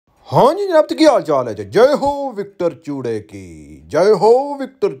हाँ जी जनाब, की हाल चाल है जी। जय हो विक्टर चूड़े की, जय हो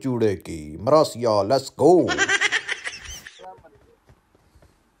विक्टर चूड़े की। मरासिया लेट्स गो।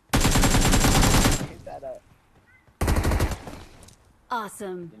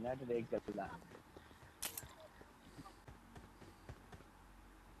 Awesome.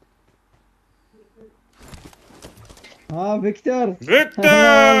 हाँ Victor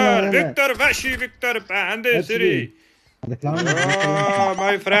Victor Victor वैशी Victor पैंदे Siri. My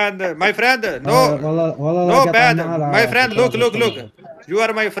friend, no bad. My friend, look. You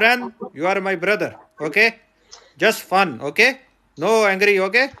are my friend, you are my brother. Okay, just fun. Okay, no angry.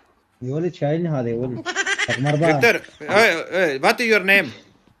 Okay. يولد شايلني هذا يولد Victor, what is your name?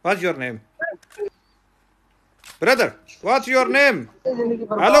 What's your name, brother? What's your name?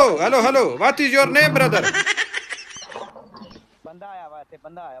 Hello. What is your name, brother?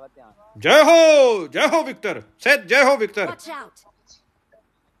 जय हो Victor. Said जय हो Victor. Watch out.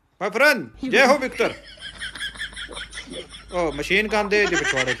 My friend, जय हो Victor. ओ machine काम दे दी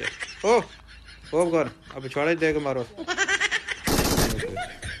पिछवाड़े से। ओ gun अब पिछवाड़े दे के मारो।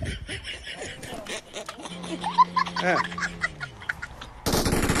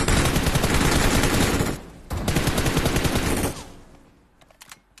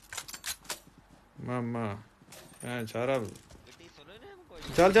 मामा सारा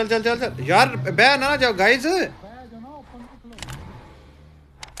चल यार बे ना जाओ गाइस।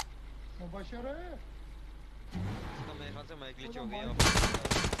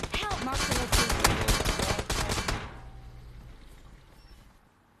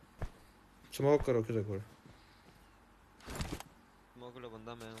 स्मोक करो किसे को स्मोक लो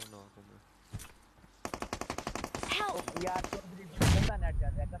बंदा मैं हूं ना यार बंदा नेट जा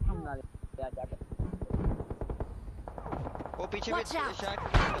रहा है कसम ना यार जाकर वो पीछे भी शायद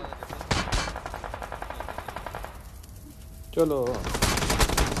चलो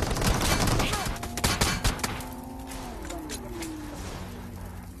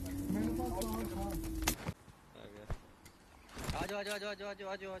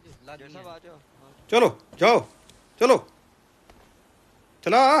चलो चलो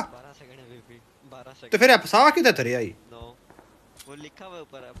चला 12 सेकंड है भी 12 सेकंड तो फिर आप सावा किधर तरी आई। नो वो लिखा हुआ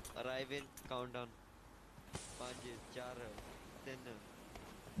ऊपर अराइव इन काउंटडाउन 5 4 3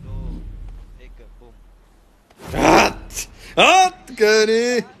 2 1 बूम हाथ करी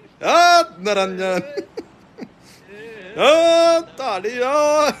हाथ नरंजन तालिया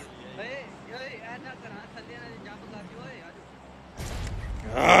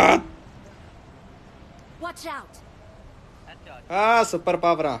Watch out. Super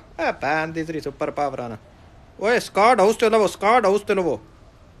Pawara pan दी तेरी सुपर पावरा ना। ओए स्क्वाड हाउस चलो वो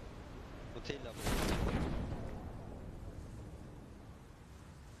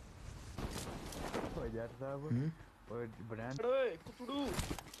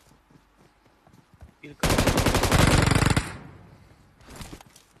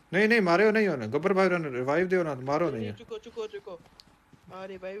नहीं मारे हो नहीं हो ना गब्बर भाई ने रिवाइव दियो ना मारो नहीं। चुको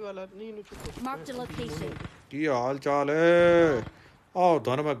अरे भाई वाला नहीं नु चुको। Mark the location. की हाल चाल है। आओ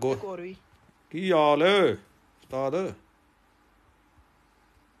धन में गो की हाल है उस्ताद।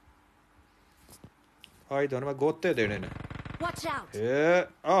 आई धन में गोते देने ने। Watch out. ए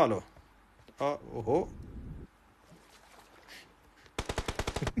आ लो ओहो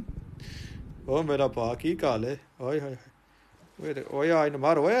ओ मेरा पा की काल है। ओए ओए आई न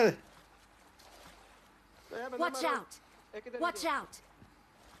मारो ओए। Watch out. Watch out.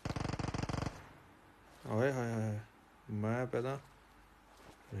 ओए मैं पैदा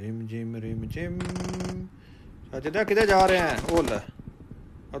रिम जिम अच्छा किधर जा रहे हैं। ओ ले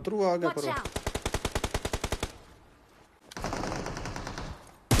अतरू आ गया Watch पर out.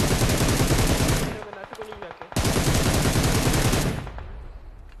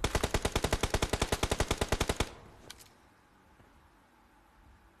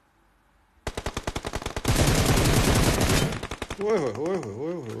 ओए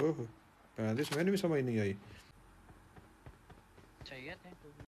पैंतीस मैंने भी समझ नहीं आई। चाहिए थे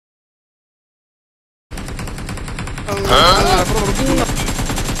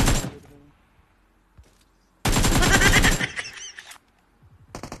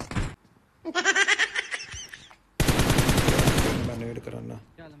मैं नेड कराना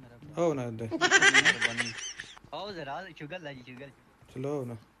आओ ना दे आओ जरा शुगर चलो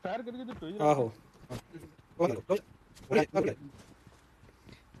ना फायर करके तो आहो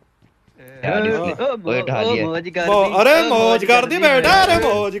अरे मौज कर दी बेटा। अरे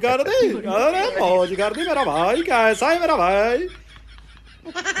मौज कर दी मेरा भाई कैसा है मेरा भाई।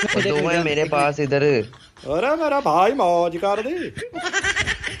 दो है मेरे पास इधर। अरे मेरा भाई मौज कर दी।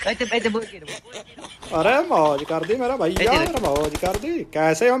 अरे मौज कर दी मेरा भैया, मौज कर दी।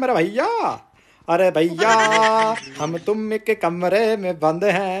 कैसे हो मेरा भैया? अरे भैया हम तुम एक कमरे में बंद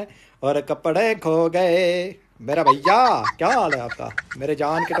हैं और कपड़े खो गए। मेरा भैया क्या हाल है आपका? मेरे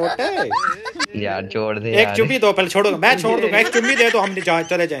जान के टोटे यार छोड़ दे एक चुम्मी दो, पहले छोड़ो, मैं छोड़ दूंगा। एक चुम्मी दे दो, हम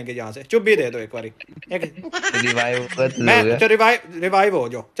चले जाएंगे यहाँ से। चुम्मी दे दो एक बारी, एक मैं तो रिवाइव हो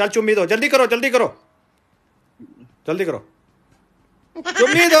जाओ। चल चुम्मी दो, जल्दी करो जल्दी करो जल्दी करो,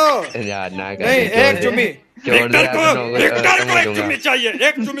 चुम्मी दो। नहीं एक चुम्मी विक्टर को एक चुम्मी चाहिए,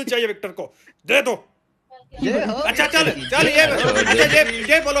 एक चुम्मी चाहिए विक्टर को, दे दो। अच्छा चल चल ये अच्छा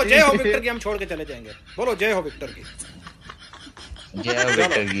ये बोलो जय हो विक्टर की, हम छोड़ के चले जाएंगे। बोलो जय हो विक्टर की, जय हो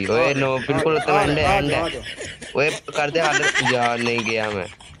विक्टर की। ओए नो बिल्कुल तो एंड है। ओए कर दे हालत जा, नहीं गया मैं।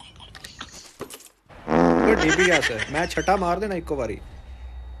 तो डीबीएस है, मैं छठा मार देना इको बारी।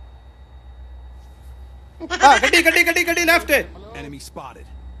 हां गड्डी गड्डी गड्डी गड्डी लेफ्ट है। Enemy spotted.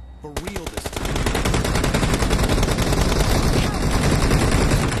 For real this time.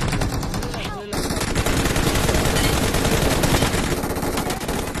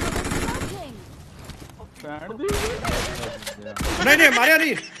 नहीं नहीं मारिया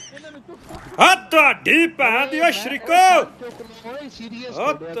नहीं। हत्ता डीप है दिया श्रीको,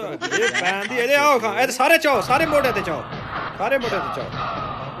 हत्ता डीप है दिया। ये आओ खा, ये सारे चाओ, सारे मोड़े ते चाओ, सारे मोड़े ते चाओ।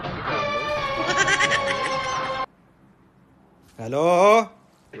 हेलो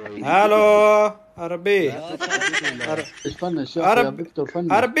हेलो अरबी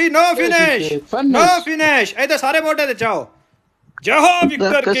अरबी नो फिनिश नो फिनिश। इधर सारे मोड़े ते चाओ। जय हो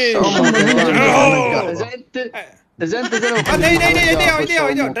विक्टर की, जय हो। नहीं नहीं नहीं ये आओ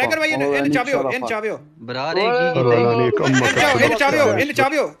ड्रैगन भाई इन चाबियो बरारे इन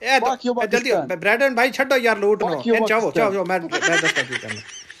चाबियो ए जल्दी ब्रैडन भाई छड्डो यार लूट नो। इन चाओ मैं दस्ता की करना।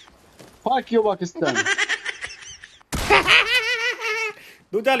 Fuck you Pakistan.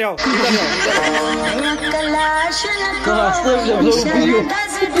 दूजा ले आओ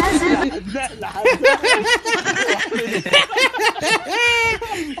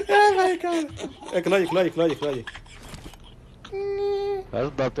एक अब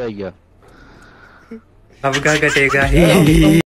अब क्या कटेगा ही